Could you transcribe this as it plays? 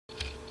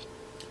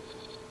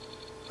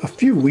A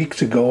few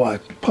weeks ago I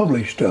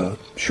published a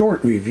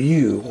short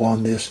review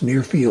on this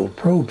near-field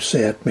probe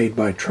set made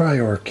by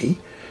Triarchy.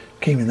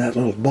 Came in that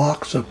little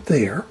box up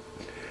there.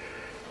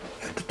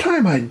 At the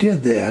time I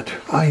did that,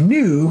 I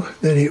knew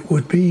that it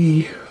would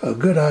be a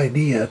good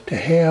idea to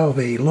have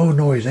a low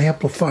noise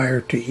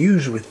amplifier to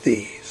use with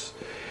these.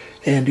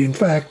 And in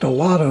fact, a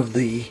lot of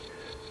the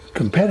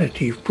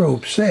competitive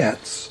probe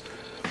sets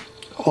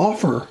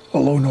offer a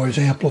low noise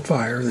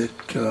amplifier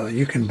that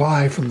you can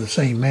buy from the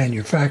same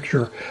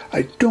manufacturer.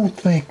 I don't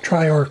think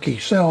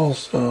Triarchy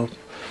sells an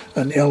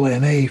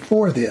LNA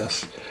for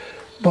this,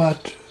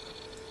 but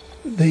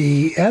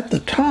at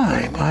the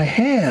time I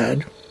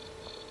had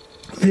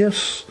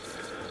this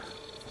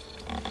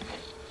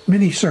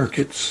Mini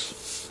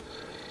Circuits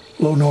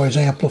low noise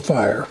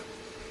amplifier.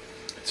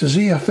 It's a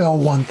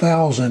ZFL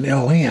 1000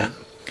 LN,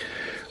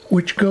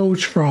 which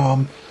goes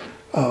from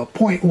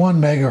 0.1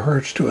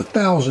 megahertz to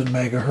 1000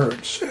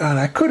 megahertz, and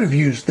I could have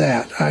used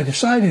that. I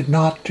decided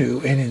not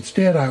to, and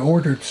instead I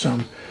ordered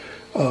some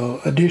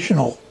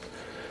additional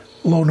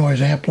low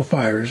noise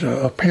amplifiers,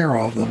 a pair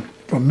of them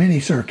from Mini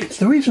Circuits.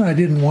 The reason I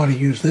didn't want to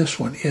use this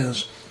one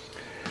is,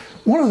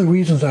 one of the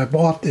reasons I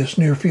bought this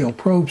near field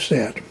probe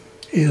set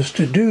is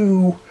to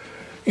do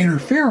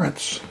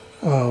interference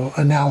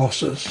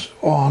analysis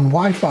on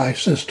Wi-Fi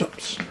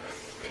systems,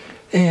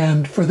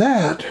 and for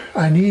that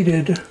I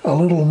needed a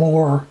little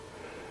more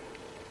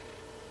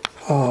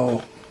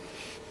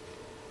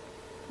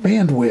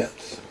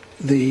bandwidth.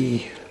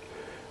 The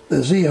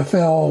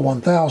ZFL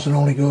 1000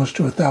 only goes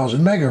to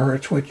 1000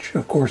 megahertz, which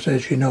of course,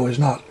 as you know, is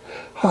not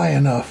high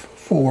enough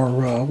for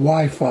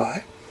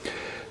Wi-Fi.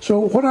 So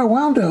what I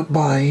wound up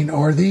buying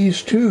are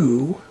these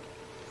two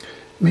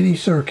Mini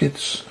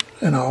Circuits,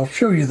 and I'll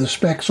show you the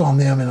specs on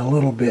them in a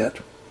little bit.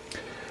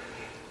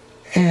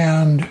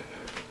 And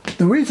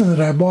the reason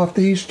that I bought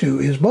these two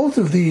is both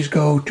of these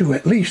go to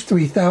at least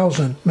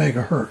 3000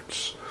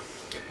 megahertz.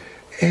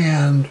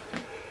 And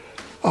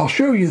I'll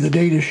show you the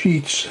data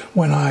sheets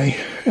when I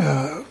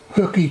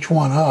hook each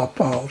one up.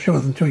 I'll show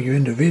them to you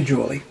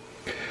individually.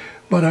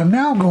 But I'm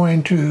now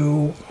going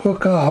to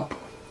hook up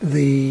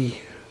the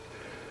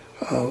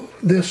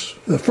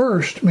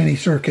first Mini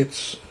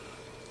Circuits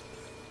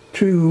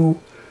to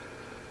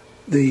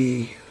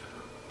the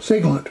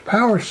Siglent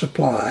power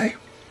supply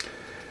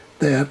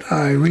that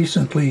I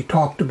recently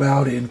talked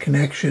about in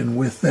connection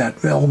with that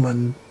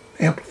Velman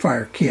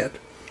amplifier kit.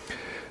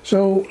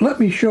 So let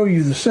me show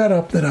you the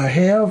setup that I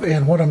have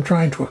and what I'm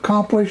trying to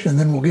accomplish, and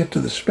then we'll get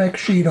to the spec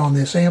sheet on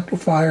this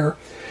amplifier,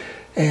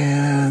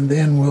 and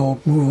then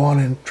we'll move on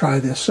and try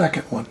this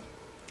second one.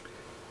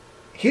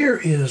 Here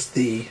is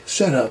the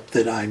setup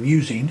that I'm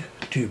using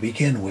to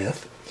begin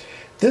with.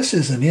 This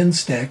is an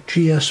Instek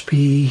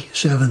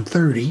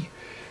GSP730.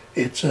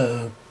 It's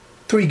a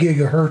 3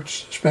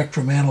 gigahertz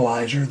spectrum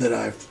analyzer that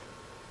I've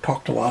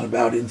talked a lot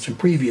about in some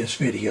previous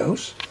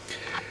videos.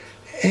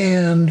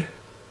 And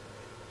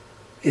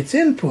its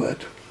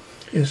input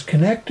is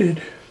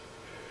connected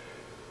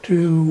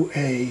to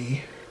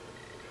a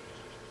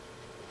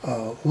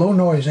low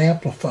noise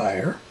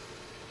amplifier,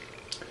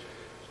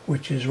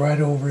 which is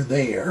right over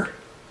there.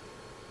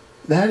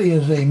 That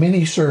is a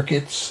Mini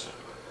Circuits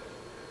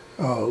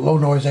low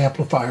noise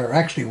amplifier,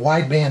 actually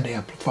wideband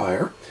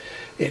amplifier.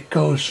 It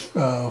goes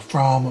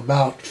from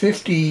about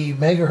 50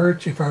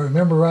 megahertz, if I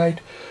remember right,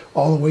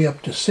 all the way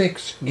up to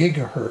 6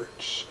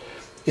 gigahertz.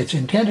 It's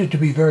intended to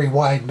be very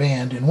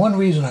wideband, and one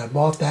reason I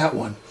bought that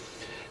one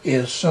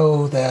is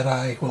so that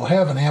I will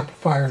have an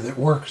amplifier that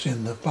works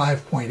in the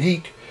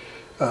 5.8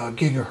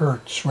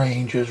 gigahertz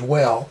range as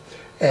well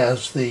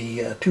as the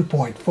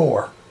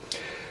 2.4.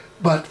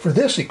 But for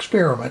this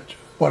experiment,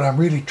 what I'm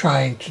really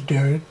trying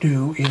to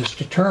do is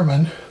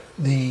determine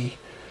the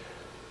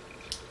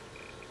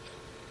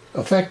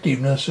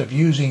effectiveness of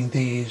using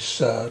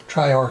these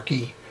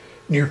Triarchy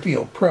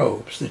near-field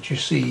probes that you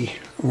see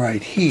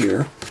right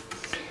here.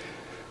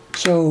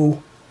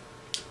 So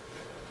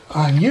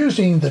I'm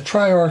using the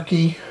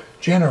Triarchy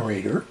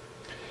generator,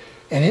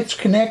 and it's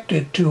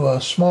connected to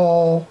a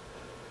small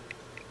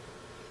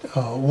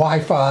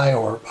Wi-Fi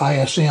or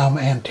ISM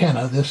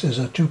antenna. This is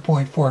a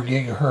 2.4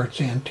 gigahertz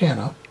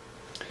antenna.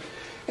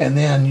 And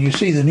then you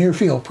see the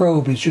near-field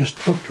probe is just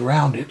hooked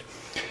around it.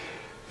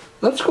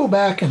 Let's go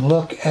back and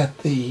look at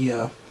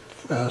the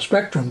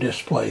spectrum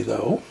display,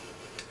 though.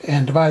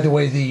 And by the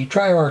way, the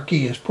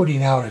Triarchy is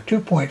putting out a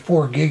 2.4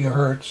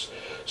 gigahertz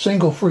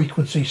single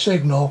frequency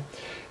signal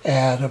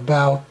at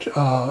about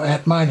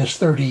at minus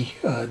 30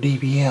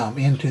 dBm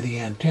into the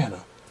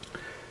antenna.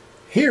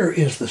 Here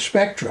is the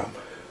spectrum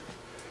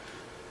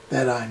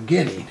that I'm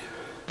getting.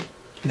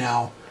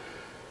 Now,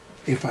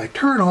 if I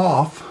turn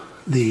off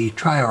the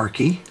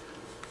Triarchy,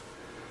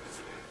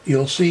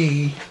 you'll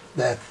see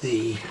that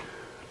the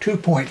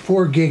 2.4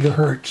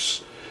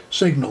 gigahertz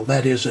signal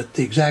that is at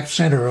the exact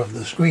center of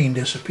the screen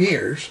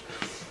disappears,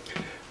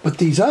 but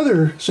these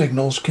other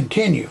signals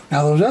continue.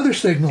 Now those other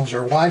signals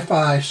are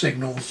Wi-Fi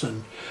signals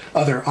and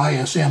other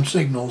ISM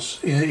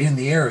signals in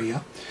the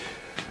area.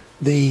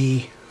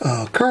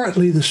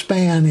 Currently the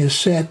span is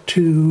set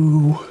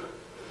to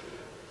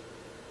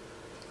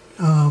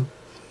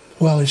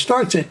Well, it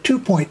starts at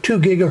 2.2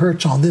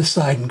 gigahertz on this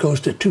side and goes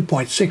to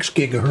 2.6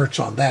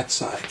 gigahertz on that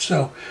side.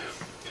 So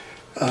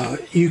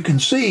you can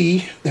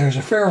see there's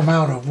a fair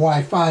amount of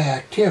Wi-Fi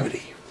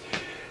activity.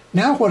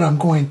 Now what I'm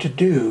going to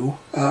do,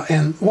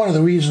 and one of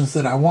the reasons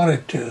that I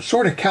wanted to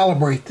sort of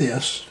calibrate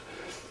this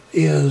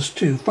is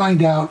to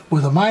find out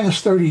with a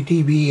minus 30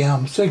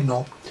 dBm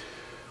signal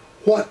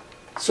what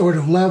sort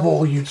of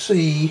level you'd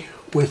see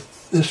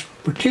with this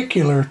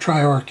particular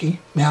Triarchy.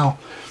 Now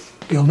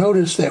you'll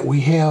notice that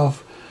we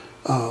have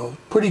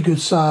pretty good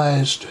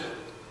sized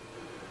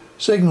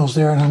signals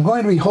there, and I'm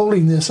going to be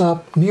holding this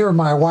up near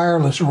my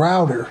wireless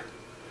router,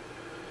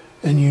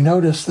 and you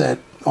notice that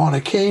on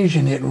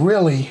occasion it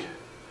really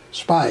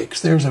spikes.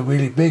 There's a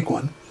really big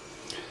one.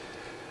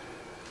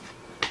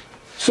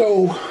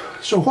 So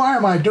why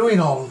am I doing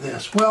all of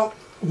this? Well,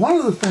 one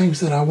of the things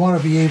that I want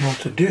to be able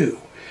to do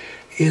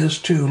is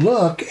to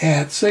look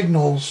at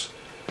signals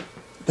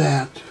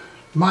that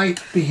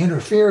might be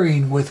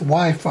interfering with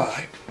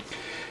Wi-Fi.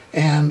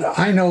 And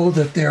I know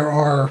that there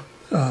are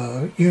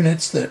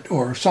units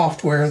or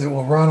software that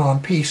will run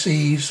on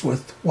PCs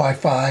with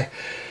Wi-Fi,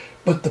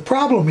 but the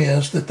problem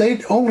is that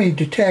they only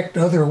detect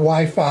other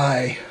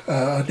Wi-Fi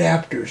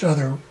adapters,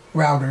 other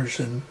routers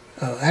and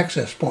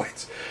access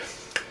points.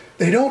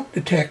 They don't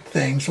detect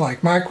things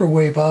like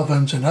microwave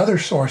ovens and other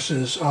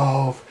sources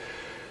of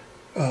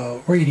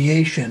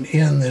radiation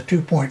in the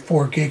 2.4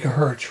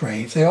 gigahertz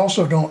range. They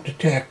also don't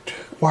detect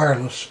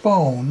wireless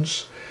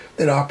phones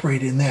that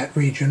operate in that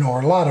region,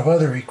 or a lot of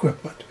other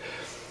equipment.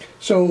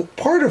 So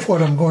part of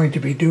what I'm going to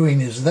be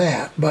doing is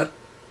that, but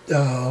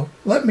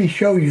let me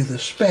show you the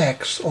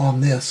specs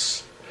on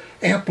this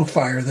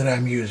amplifier that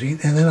I'm using,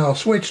 and then I'll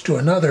switch to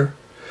another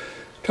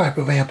type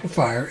of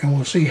amplifier and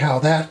we'll see how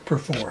that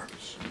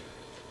performs.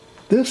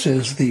 This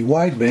is the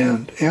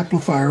wideband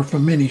amplifier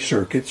from Mini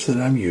Circuits that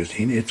I'm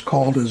using. It's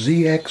called a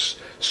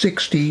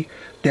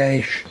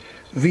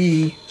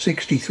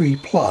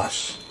ZX60-V63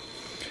 Plus.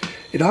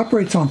 It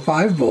operates on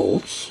 5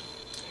 volts.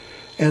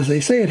 As they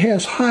say, it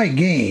has high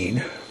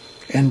gain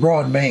and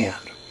broadband.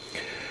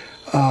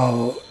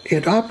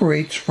 It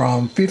operates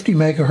from 50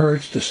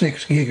 megahertz to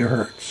 6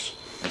 gigahertz.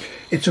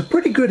 It's a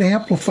pretty good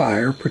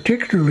amplifier,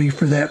 particularly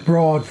for that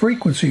broad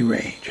frequency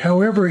range.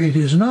 However, it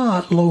is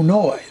not low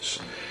noise.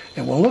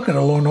 And we'll look at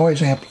a low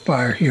noise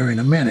amplifier here in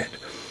a minute.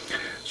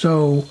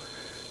 So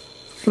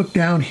let's look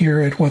down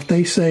here at what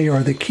they say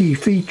are the key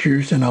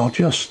features, and I'll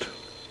just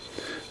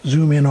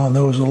zoom in on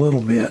those a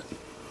little bit.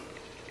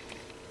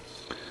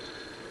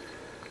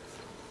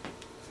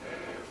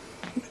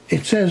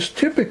 It says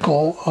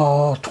typical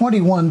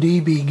 21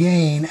 dB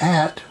gain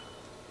at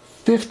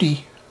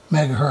 50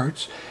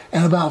 megahertz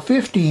and about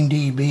 15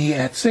 dB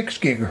at 6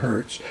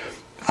 gigahertz.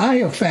 I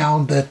have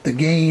found that the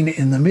gain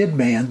in the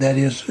midband, that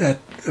is at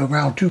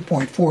around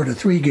 2.4 to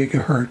 3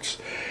 gigahertz,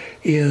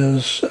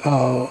 is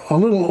a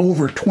little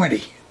over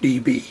 20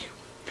 dB.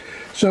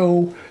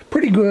 So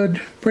pretty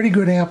good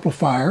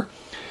amplifier.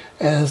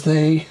 As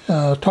they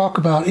talk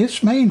about,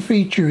 its main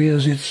feature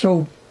is it's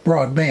so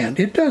broadband.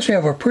 It does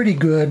have a pretty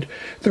good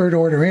third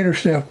order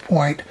intercept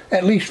point,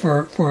 at least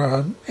for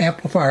an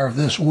amplifier of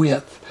this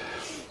width.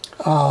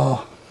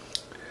 But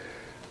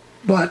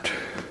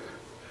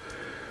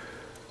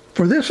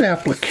for this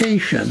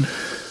application,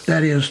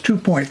 that is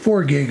 2.4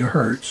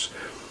 gigahertz,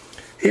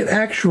 it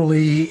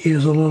actually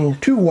is a little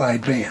too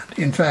wideband.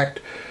 In fact,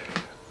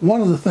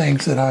 one of the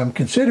things that I'm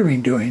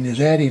considering doing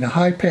is adding a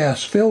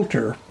high-pass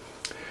filter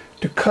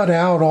to cut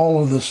out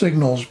all of the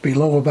signals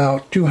below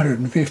about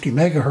 250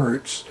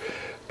 megahertz,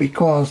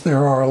 because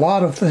there are a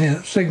lot of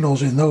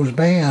signals in those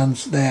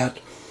bands that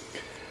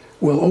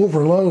will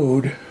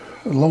overload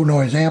low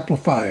noise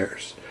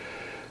amplifiers.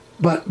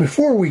 But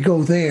before we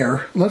go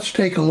there, let's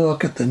take a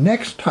look at the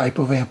next type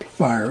of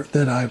amplifier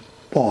that I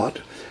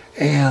bought,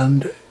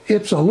 and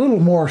it's a little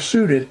more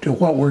suited to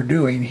what we're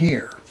doing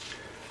here.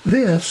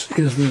 This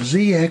is the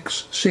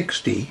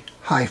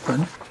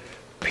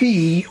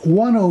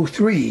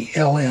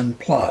ZX60-P103LN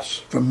Plus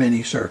from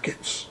Mini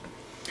Circuits.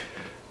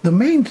 The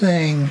main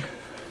thing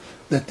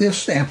that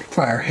this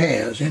amplifier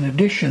has, in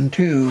addition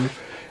to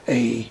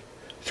a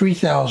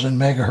 3000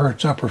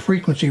 megahertz upper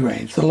frequency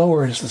range, the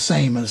lower is the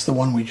same as the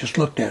one we just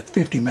looked at,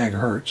 50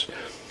 megahertz.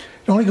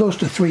 It only goes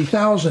to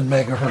 3000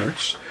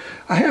 megahertz.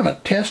 I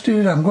haven't tested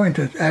it. I'm going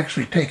to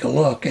actually take a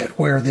look at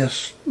where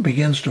this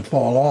begins to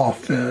fall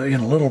off in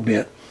a little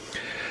bit.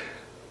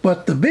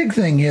 But the big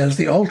thing is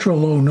the ultra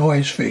low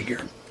noise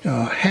figure.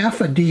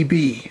 Half a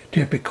dB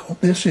typical.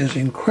 This is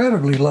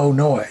incredibly low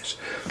noise.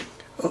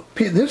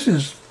 This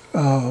is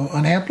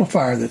an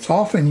amplifier that's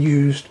often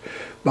used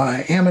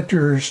by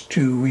amateurs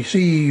to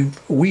receive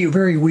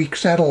very weak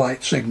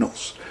satellite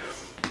signals.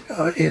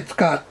 It's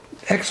got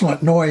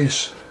excellent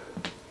noise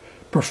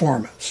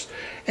performance.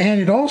 And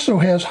it also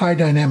has high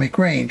dynamic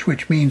range,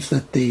 which means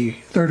that the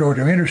third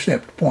order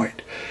intercept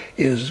point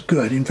is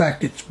good. In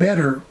fact, it's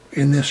better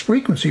in this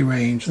frequency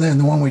range than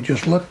the one we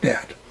just looked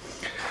at.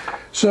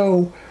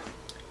 So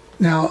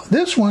Now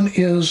this one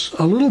is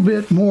a little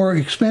bit more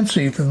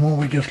expensive than the one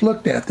we just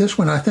looked at. This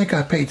one I think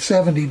I paid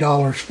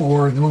 $70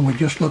 for, and the one we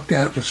just looked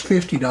at was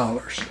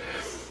 $50.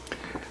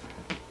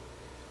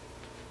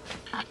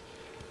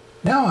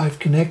 Now I've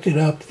connected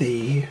up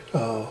the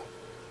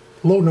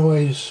low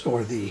noise,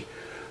 or the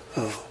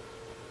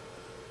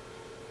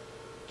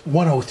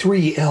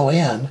 103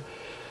 LN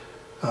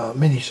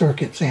mini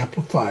circuits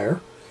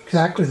amplifier,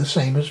 exactly the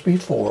same as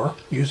before,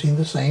 using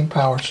the same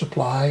power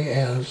supply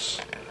as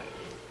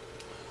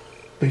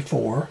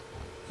before,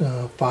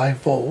 5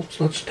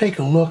 volts. Let's take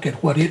a look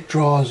at what it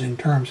draws in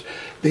terms.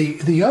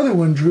 The other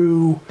one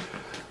drew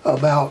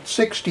about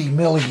 60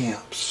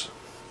 milliamps.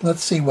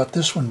 Let's see what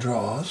this one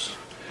draws.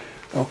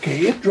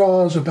 Okay, it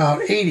draws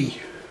about 80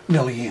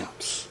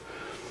 milliamps.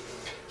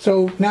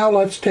 So now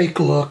let's take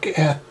a look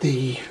at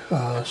the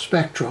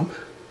spectrum.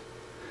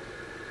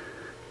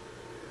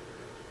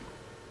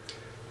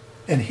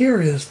 And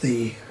here is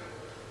the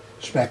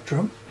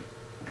spectrum.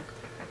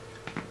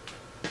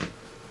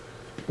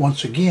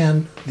 Once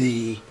again,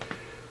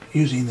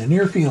 using the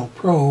near field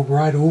probe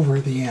right over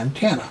the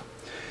antenna.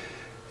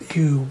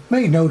 You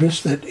may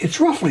notice that it's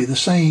roughly the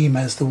same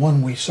as the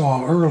one we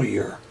saw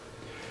earlier.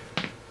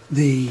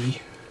 The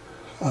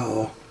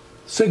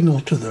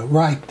signal to the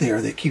right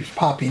there that keeps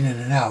popping in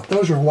and out,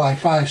 those are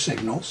Wi-Fi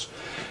signals.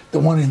 The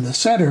one in the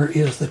center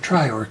is the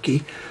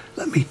Triarchy.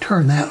 Let me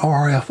turn that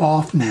RF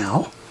off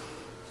now.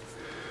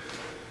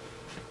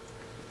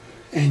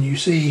 And you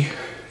see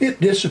it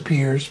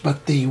disappears,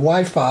 but the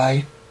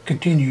Wi-Fi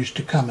continues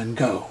to come and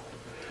go.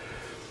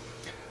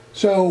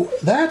 So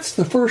that's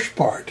the first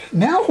part.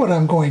 Now what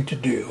I'm going to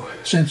do,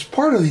 since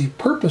part of the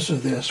purpose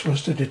of this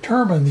was to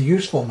determine the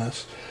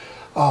usefulness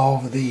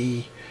of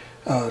the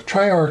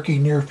Triarchy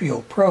near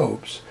field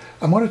probes,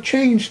 I'm going to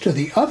change to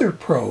the other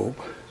probe,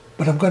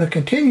 but I'm going to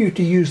continue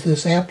to use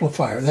this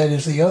amplifier. That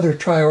is the other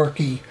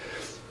Triarchy.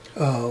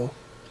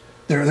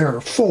 There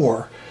are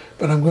 4,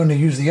 but I'm going to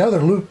use the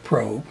other loop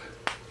probe.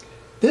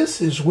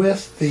 This is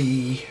with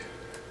the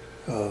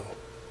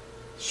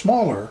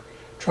smaller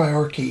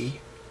Triarchy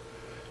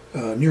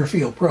near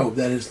field probe,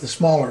 that is the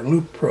smaller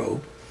loop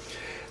probe.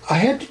 I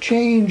had to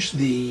change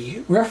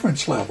the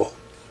reference level.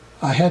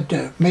 I had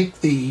to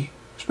make the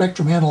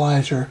spectrum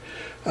analyzer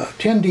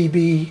 10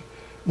 dB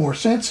more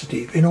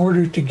sensitive in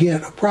order to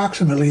get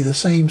approximately the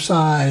same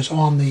size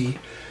on the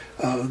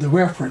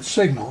reference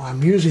signal.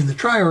 I'm using the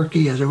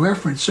Triarchy as a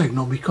reference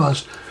signal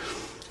because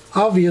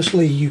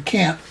obviously you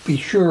can't be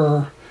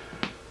sure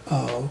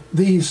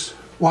these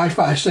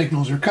Wi-Fi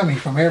signals are coming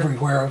from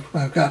everywhere.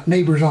 I've got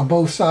neighbors on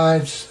both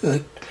sides,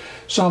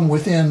 some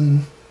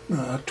within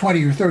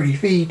 20 or 30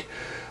 feet,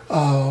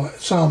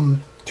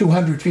 some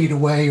 200 feet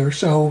away or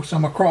so,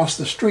 some across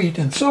the street,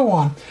 and so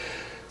on.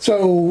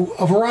 So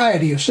a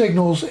variety of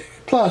signals,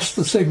 plus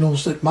the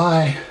signals that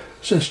my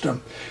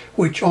system,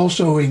 which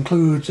also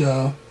includes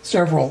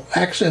several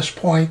access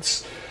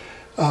points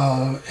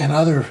and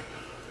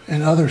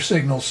other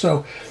signals.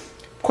 So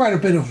quite a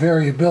bit of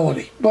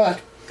variability.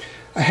 But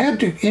I had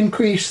to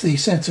increase the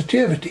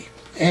sensitivity,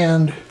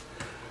 and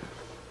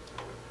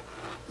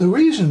the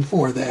reason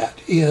for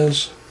that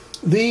is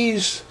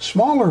these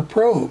smaller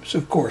probes,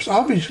 of course,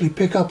 obviously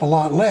pick up a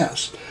lot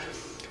less.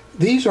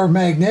 These are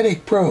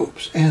magnetic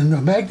probes, and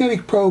a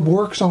magnetic probe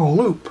works on a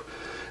loop.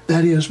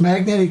 That is,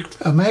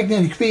 a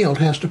magnetic field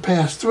has to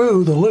pass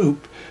through the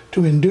loop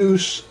to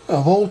induce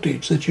a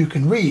voltage that you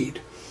can read.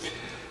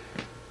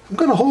 I'm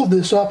going to hold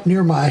this up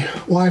near my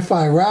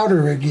Wi-Fi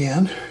router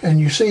again, and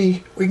you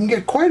see we can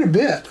get quite a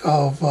bit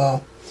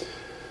of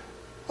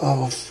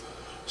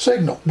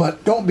signal,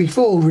 but don't be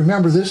fooled.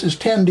 Remember, this is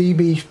 10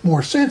 dB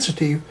more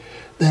sensitive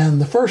than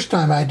the first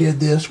time I did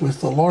this with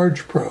the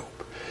large probe.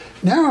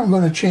 Now I'm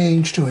going to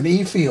change to an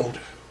E-field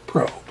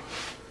probe.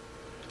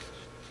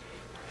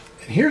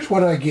 And here's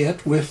what I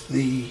get with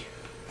the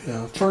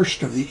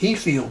first of the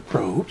E-field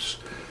probes.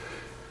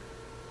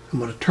 I'm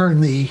going to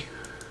turn the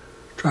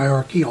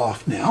Triarchy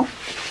off now,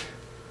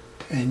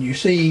 and you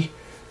see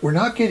we're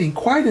not getting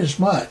quite as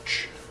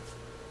much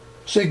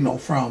signal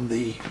from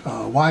the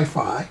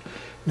Wi-Fi.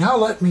 Now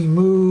let me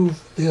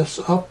move this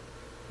up,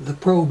 the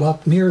probe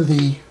up near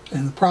in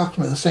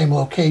approximately the same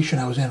location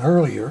I was in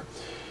earlier,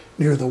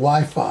 near the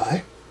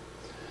Wi-Fi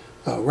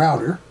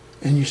router,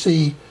 and you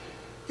see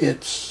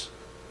it's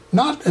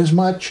not as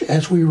much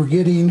as we were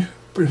getting,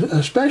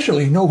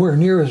 especially nowhere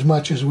near as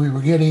much as we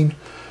were getting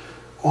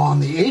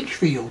on the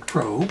H-field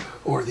probe,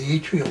 or the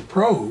H-field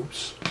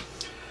probes.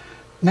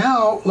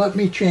 Now let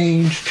me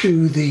change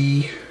to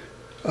the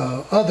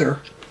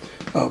other,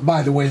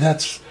 by the way,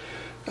 that's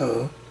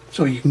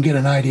so you can get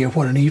an idea of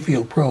what an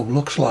E-field probe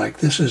looks like.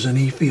 This is an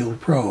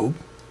E-field probe.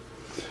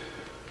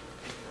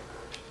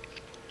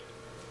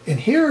 And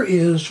here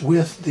is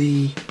with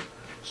the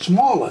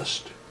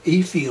smallest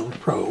E-field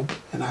probe,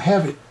 and I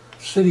have it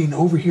sitting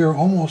over here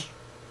almost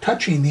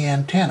touching the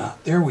antenna.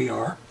 There we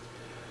are,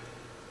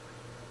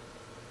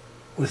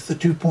 with the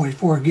 2.4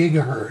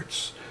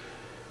 gigahertz.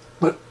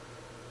 But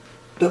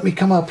let me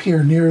come up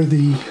here near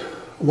the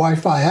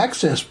Wi-Fi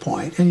access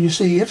point, and you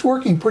see it's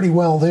working pretty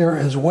well there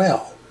as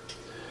well.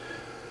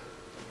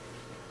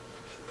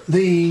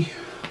 The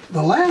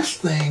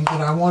last thing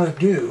that I want to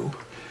do,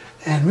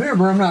 and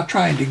remember, I'm not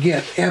trying to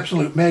get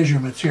absolute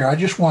measurements here, I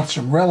just want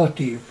some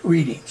relative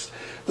readings.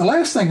 The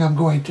last thing I'm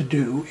going to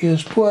do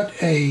is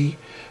put an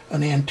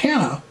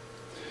antenna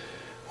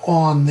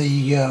on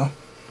the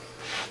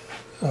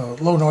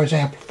low noise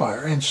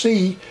amplifier and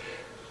see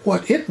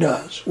what it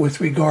does with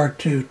regard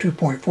to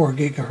 2.4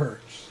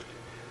 gigahertz.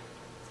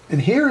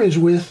 And here is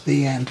with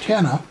the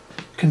antenna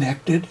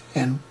connected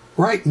and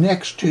right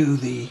next to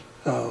the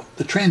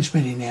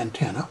transmitting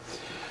antenna.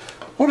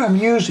 What I'm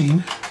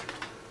using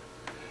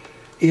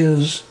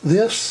is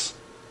this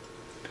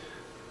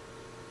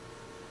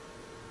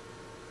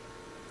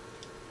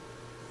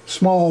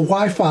small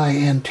Wi-Fi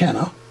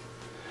antenna.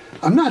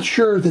 I'm not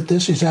sure that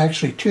this is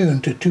actually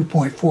tuned to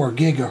 2.4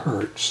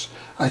 gigahertz.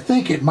 I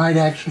think it might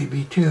actually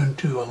be tuned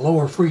to a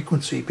lower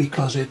frequency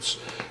because it's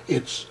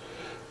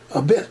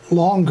a bit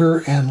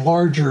longer and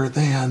larger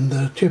than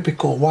the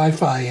typical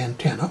Wi-Fi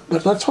antenna.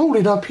 But let's hold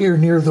it up here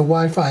near the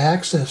Wi-Fi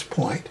access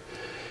point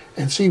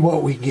and see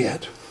what we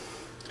get.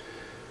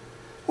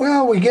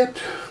 Well, we get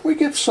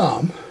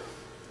some.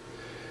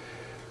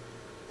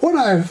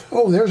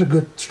 There's a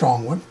good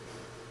strong one.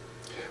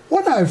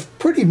 What I've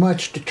pretty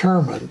much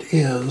determined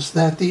is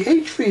that the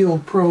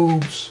H-field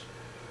probes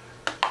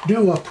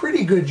do a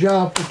pretty good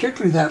job,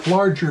 particularly that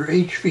larger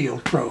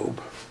H-field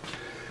probe.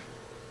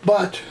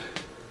 But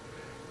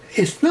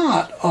it's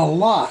not a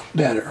lot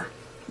better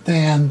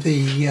than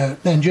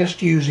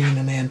just using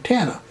an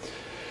antenna.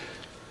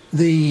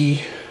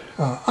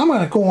 I'm going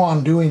to go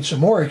on doing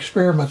some more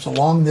experiments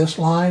along this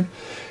line,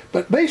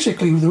 but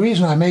basically the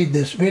reason I made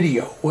this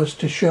video was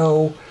to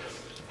show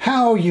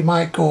how you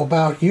might go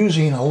about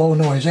using a low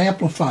noise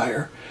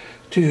amplifier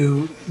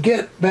to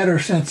get better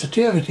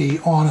sensitivity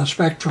on a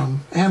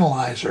spectrum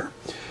analyzer.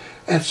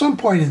 At some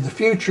point in the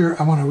future,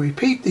 I'm going to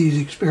repeat these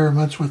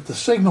experiments with the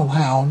Signal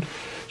Hound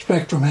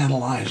spectrum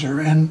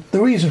analyzer, and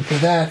the reason for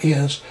that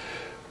is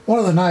one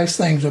of the nice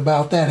things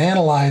about that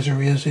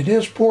analyzer is it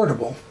is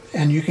portable,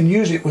 and you can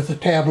use it with a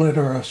tablet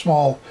or a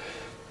small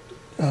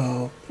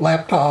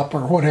laptop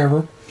or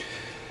whatever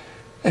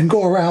and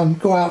go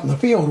out in the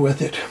field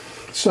with it.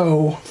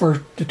 So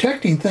for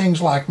detecting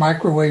things like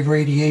microwave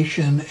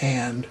radiation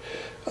and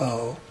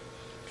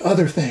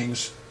other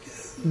things,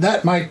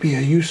 that might be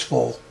a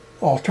useful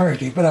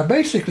alternative. But I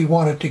basically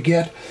wanted to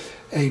get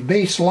a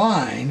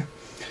baseline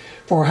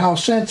for how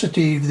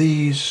sensitive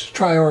these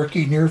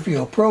Triarchy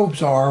near-field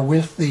probes are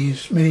with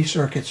these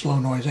mini-circuits low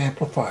noise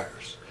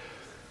amplifiers.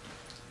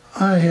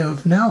 I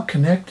have now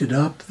connected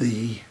up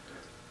the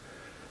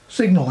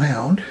Signal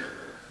Hound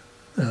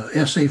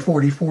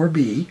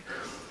SA44B,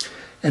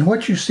 and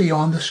what you see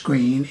on the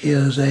screen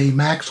is a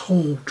max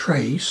hold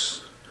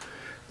trace.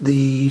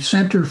 The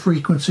center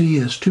frequency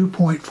is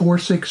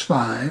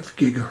 2.465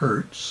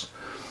 gigahertz.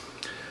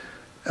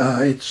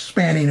 It's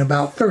spanning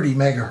about 30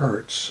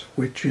 megahertz,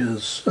 which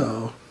is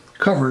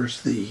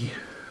covers the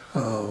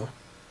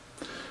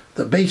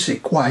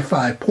basic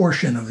Wi-Fi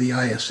portion of the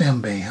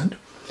ISM band.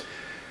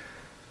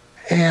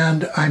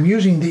 And I'm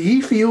using the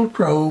E-field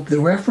probe. The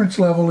reference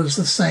level is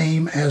the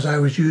same as I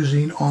was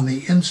using on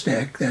the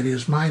Instek, that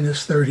is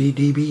minus 30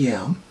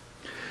 dBm.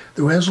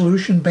 The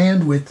resolution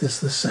bandwidth is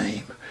the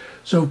same.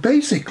 So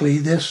basically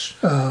this,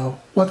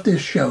 what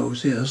this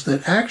shows is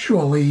that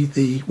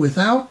actually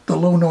without the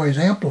low noise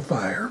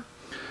amplifier,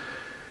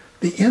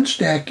 the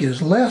Instek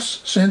is less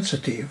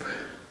sensitive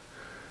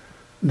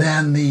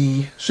than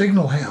the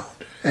Signal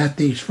Hound at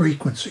these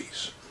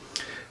frequencies.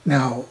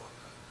 Now,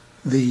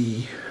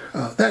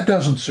 that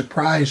doesn't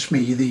surprise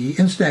me. The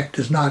Instek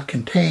does not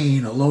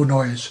contain a low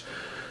noise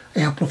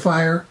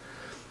amplifier.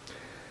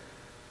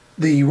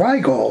 The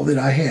Rigol that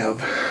I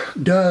have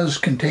does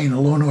contain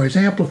a low noise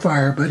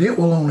amplifier, but it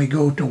will only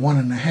go to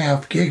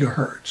 1.5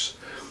 gigahertz.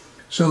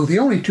 So the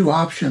only two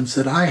options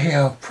that I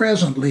have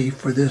presently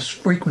for this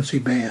frequency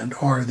band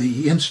are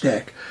the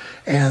Instek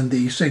and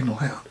the Signal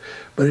Hound.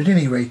 But at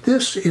any rate,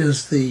 this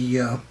is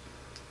the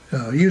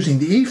using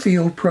the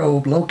E-field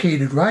probe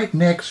located right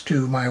next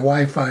to my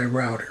Wi-Fi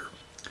router.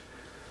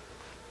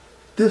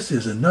 This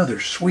is another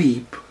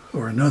sweep,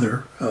 or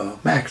another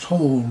max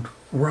hold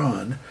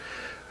run.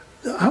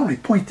 I only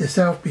point this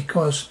out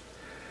because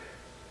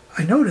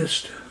I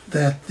noticed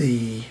that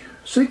the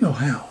Signal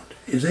Hound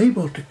is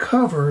able to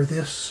cover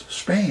this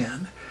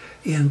span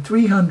in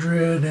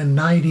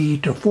 390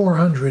 to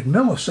 400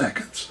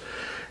 milliseconds.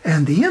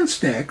 And the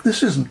Instek,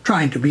 this isn't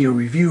trying to be a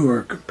review or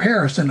a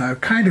comparison, I've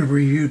kind of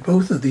reviewed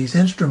both of these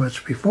instruments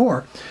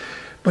before,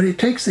 but it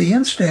takes the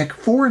Instek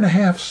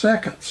 4.5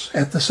 seconds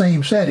at the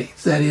same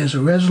settings. That is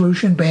a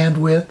resolution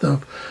bandwidth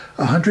of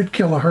 100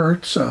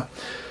 kilohertz,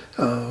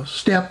 a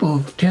step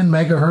of 10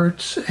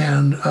 megahertz,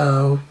 and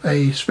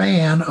a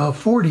span of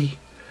 40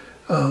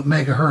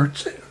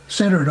 megahertz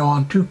centered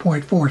on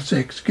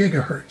 2.46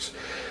 gigahertz.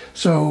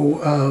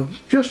 So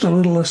just a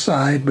little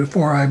aside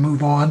before I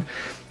move on.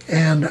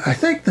 And I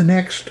think the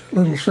next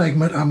little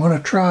segment I'm going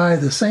to try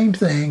the same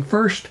thing,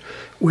 first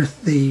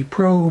with the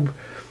probe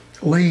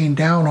laying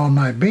down on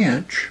my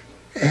bench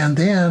and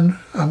then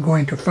I'm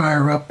going to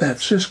fire up that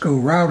Cisco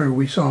router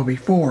we saw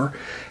before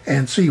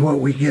and see what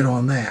we get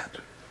on that.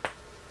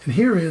 And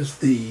here is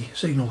the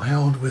signal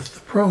Hound with the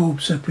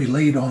probe simply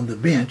laid on the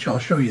bench. I'll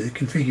show you the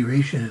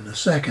configuration in a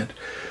second.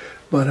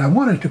 But I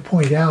wanted to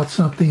point out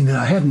something that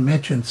I hadn't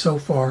mentioned so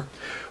far.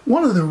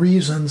 One of the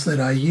reasons that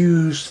I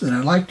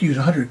like to use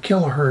 100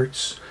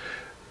 kilohertz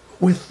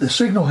with the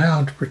signal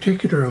Hound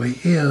particularly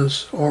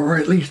is, or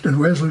at least a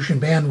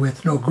resolution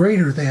bandwidth no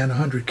greater than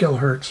 100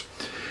 kilohertz,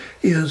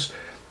 is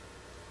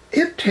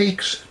it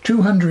takes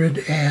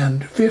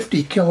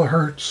 250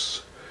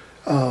 kilohertz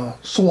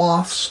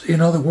swaths.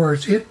 In other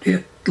words,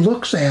 it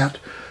looks at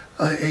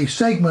a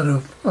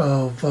segment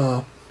of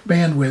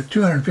bandwidth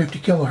 250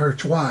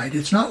 kilohertz wide.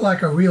 It's not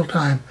like a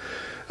real-time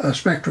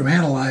spectrum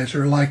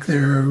analyzer like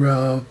their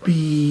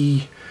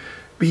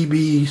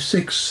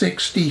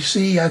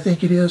BB660C, I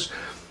think it is,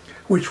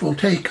 which will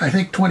take, I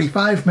think,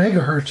 25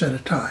 megahertz at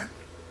a time.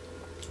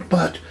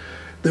 But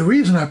the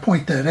reason I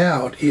point that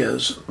out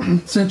is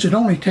since it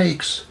only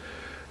takes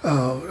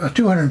a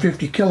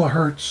 250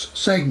 kilohertz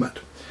segment,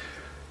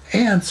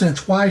 and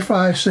since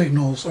Wi-Fi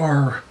signals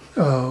occur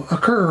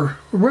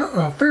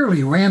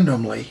fairly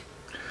randomly,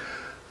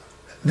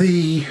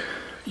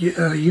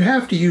 you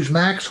have to use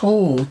max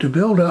hold to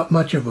build up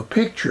much of a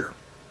picture.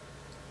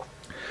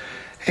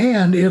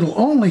 And it'll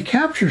only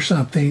capture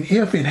something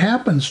if it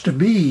happens to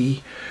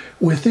be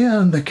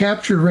within the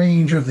capture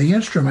range of the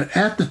instrument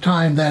at the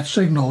time that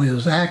signal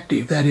is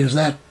active, that is,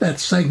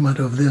 that segment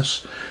of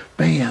this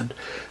band.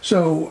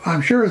 So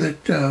I'm sure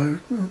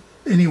that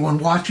anyone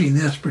watching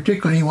this,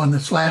 particularly anyone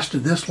that's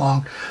lasted this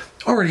long,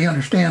 already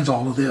understands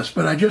all of this,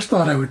 but I just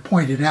thought I would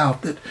point it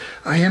out that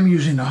I am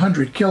using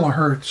 100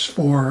 kilohertz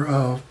for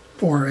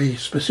a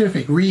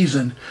specific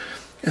reason,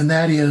 and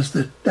that is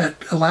that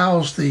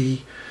allows the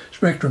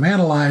spectrum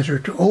analyzer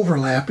to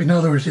overlap. In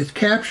other words, it's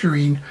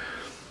capturing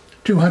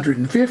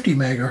 250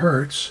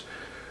 megahertz,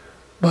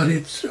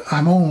 but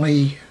I'm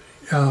only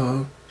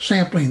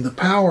sampling the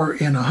power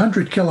in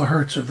 100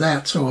 kilohertz of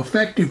that, so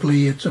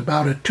effectively it's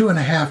about a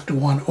 2.5 to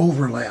 1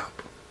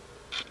 overlap.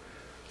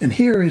 And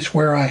here is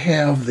where I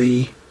have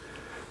the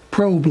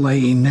probe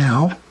laying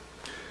now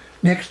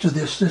next to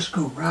this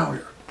Cisco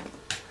router.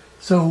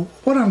 So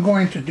what I'm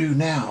going to do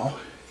now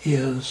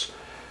is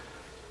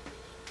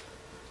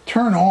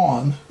turn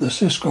on the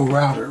Cisco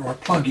router, or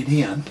plug it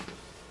in.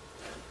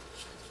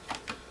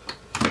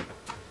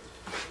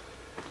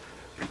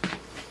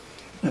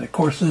 And of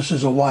course this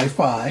is a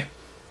Wi-Fi.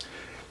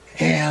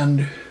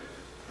 And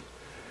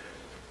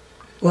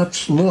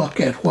let's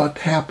look at what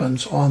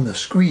happens on the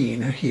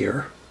screen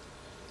here.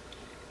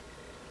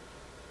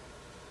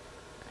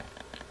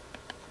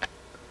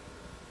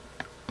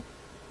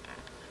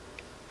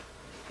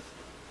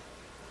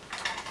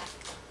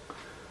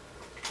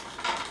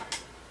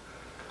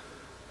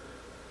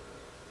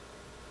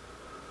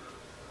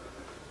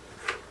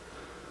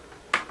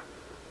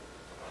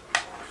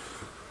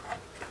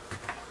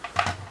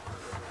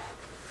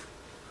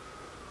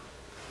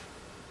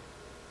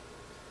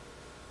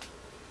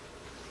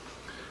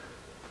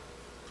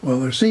 Well,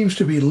 there seems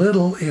to be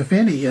little, if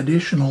any,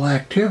 additional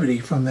activity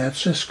from that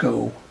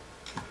Cisco,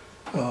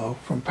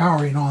 from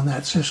powering on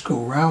that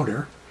Cisco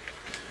router.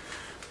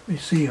 Let me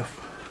see if...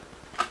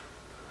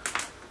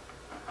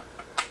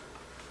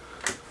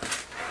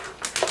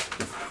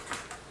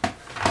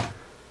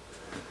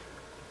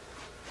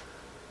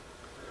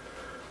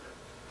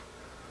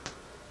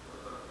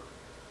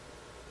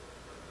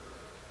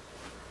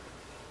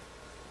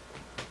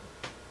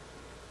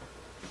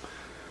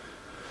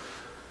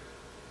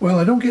 Well,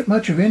 I don't get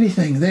much of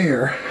anything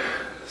there.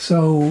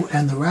 So,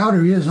 and the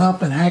router is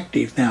up and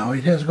active now.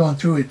 It has gone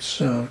through its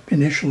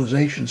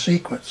initialization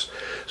sequence.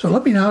 So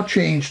let me now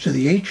change to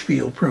the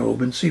H-field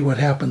probe and see what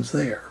happens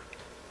there.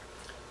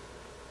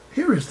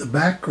 Here is the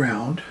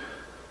background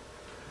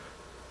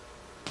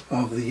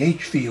of the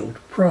H-field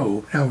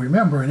probe. Now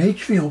remember, an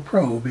H-field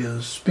probe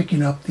is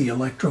picking up the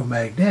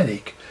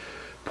electromagnetic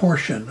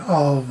portion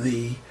of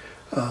the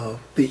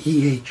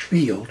EH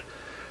field.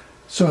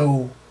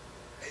 So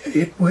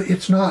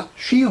it's not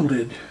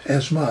shielded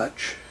as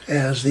much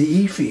as the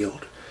E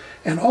field,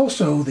 and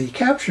also the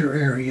capture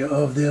area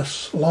of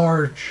this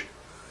large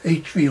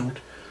H field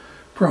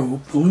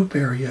probe, the loop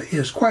area,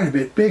 is quite a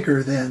bit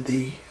bigger than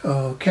the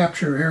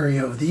capture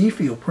area of the E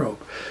field probe.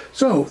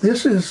 So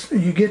this is,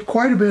 you get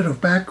quite a bit of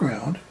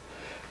background,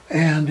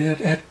 and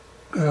at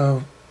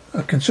a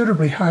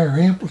considerably higher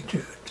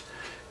amplitude.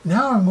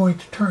 Now I'm going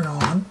to turn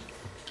on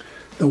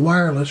the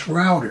wireless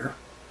router,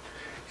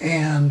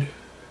 and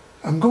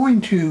I'm going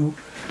to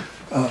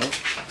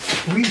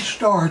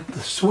restart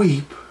the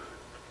sweep.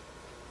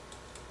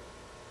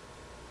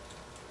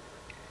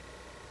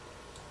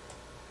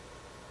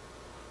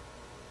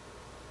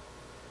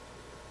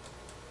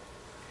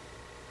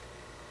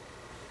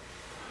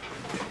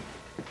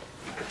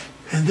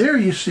 And there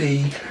you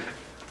see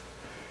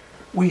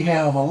we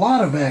have a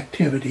lot of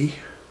activity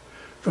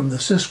from the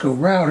Cisco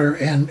router,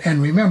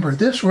 and remember,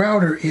 this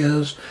router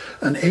is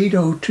an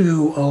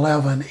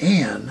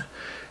 802.11n,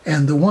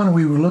 And the one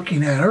we were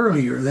looking at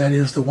earlier, that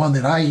is the one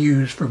that I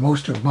use for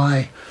most of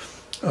my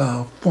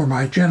for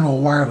my general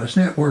wireless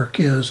network,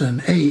 is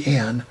an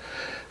AN.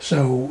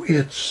 So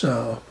it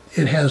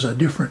has a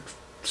different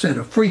set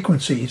of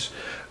frequencies,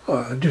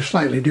 just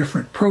slightly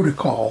different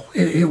protocol.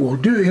 It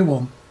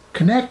will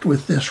connect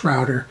with this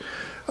router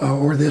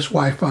or this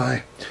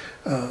Wi-Fi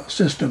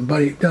system,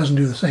 but it doesn't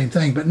do the same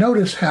thing. But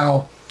notice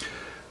how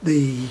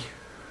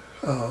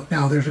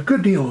now there's a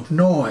good deal of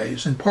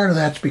noise, and part of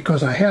that's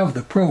because I have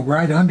the probe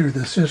right under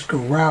the Cisco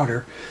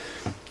router.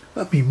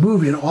 Let me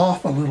move it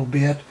off a little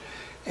bit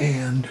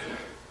and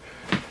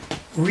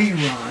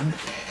rerun.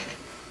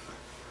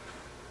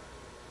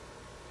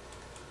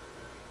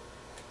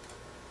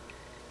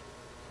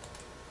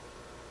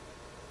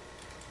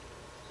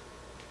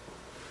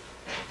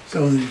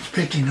 So that it's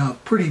picking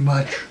up pretty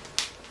much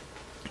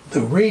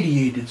the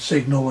radiated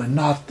signal and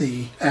not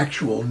the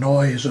actual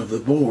noise of the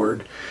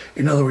board.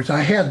 In other words,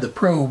 I had the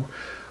probe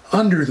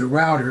under the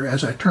router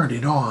as I turned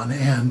it on,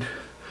 and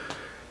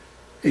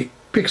it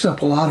picks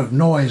up a lot of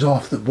noise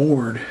off the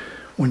board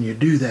when you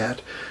do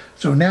that.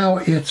 So now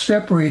it's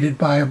separated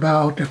by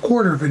about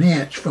 1/4 of an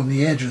inch from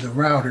the edge of the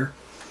router,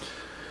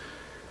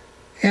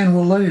 and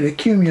we'll let it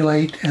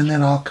accumulate, and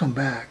then I'll come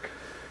back.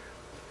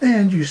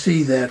 And you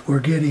see that we're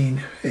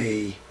getting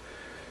a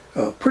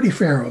pretty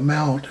fair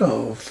amount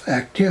of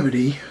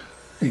activity,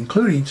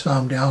 including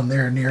some down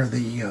there near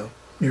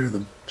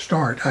the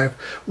start. I've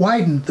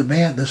widened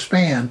the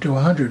span to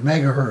 100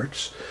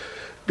 megahertz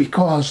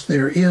because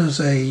there is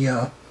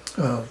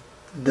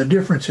the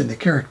difference in the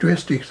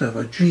characteristics of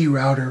a G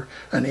router,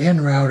 an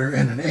N router,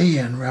 and an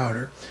AN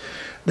router.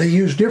 They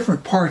use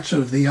different parts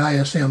of the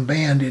ISM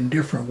band in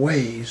different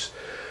ways,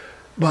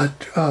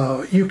 but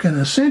you can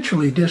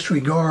essentially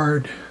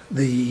disregard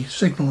the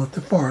signal at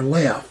the far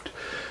left.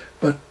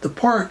 But the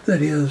part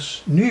that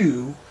is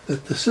new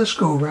that the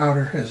Cisco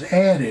router has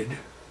added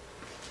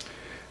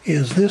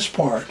is this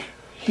part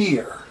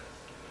here.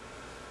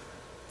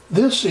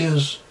 This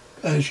is,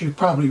 as you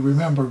probably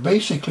remember,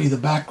 basically the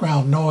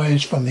background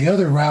noise from the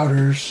other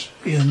routers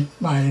in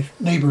my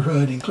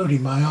neighborhood,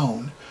 including my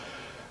own.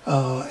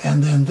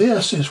 And then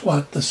this is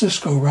what the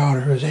Cisco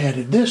router has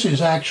added. This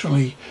is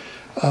actually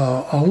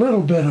a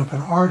little bit of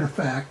an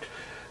artifact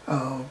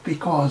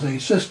because a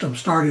system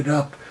started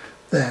up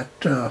that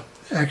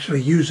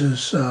actually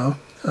uses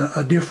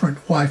a different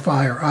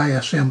Wi-Fi or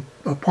ISM,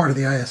 a part of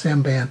the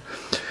ISM band.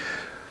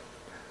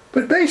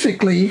 But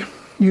basically,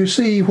 you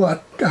see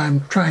what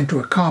I'm trying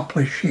to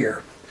accomplish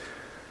here.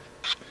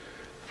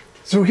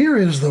 So here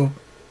is the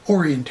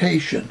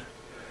orientation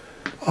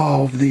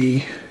of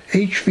the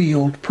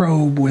H-field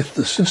probe with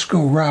the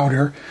Cisco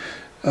router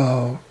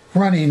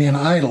running in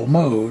idle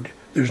mode.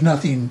 There's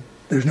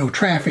no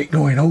traffic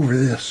going over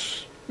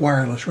this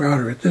wireless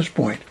router at this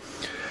point.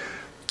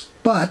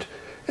 But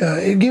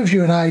it gives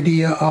you an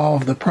idea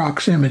of the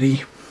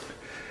proximity.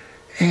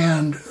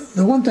 And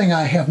the one thing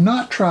I have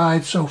not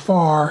tried so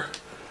far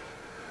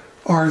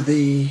are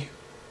the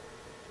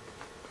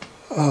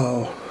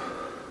low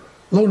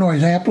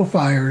noise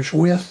amplifiers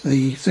with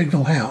the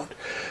Signal Hound.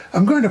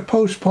 I'm going to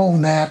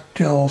postpone that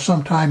till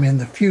sometime in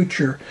the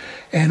future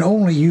and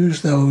only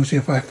use those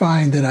if I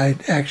find that I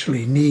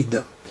actually need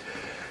them.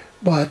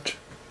 But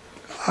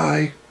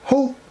I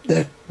hope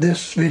that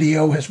this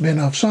video has been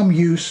of some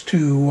use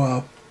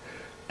to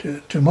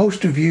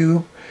most of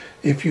you.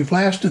 If you've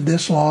lasted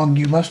this long,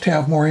 you must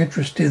have more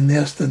interest in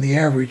this than the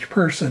average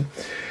person.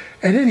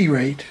 At any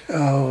rate,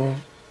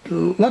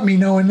 let me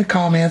know in the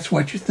comments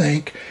what you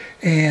think,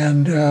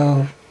 and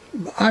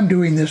I'm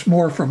doing this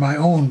more for my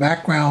own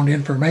background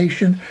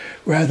information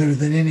rather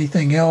than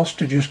anything else,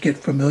 to just get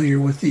familiar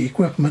with the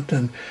equipment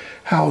and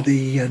how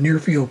the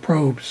near-field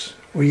probes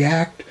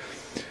react.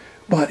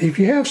 But if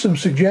you have some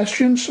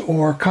suggestions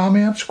or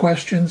comments,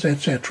 questions,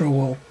 etc.,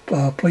 well,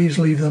 please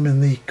leave them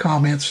in the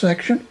comments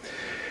section.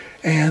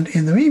 And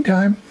in the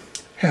meantime,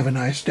 have a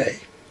nice day.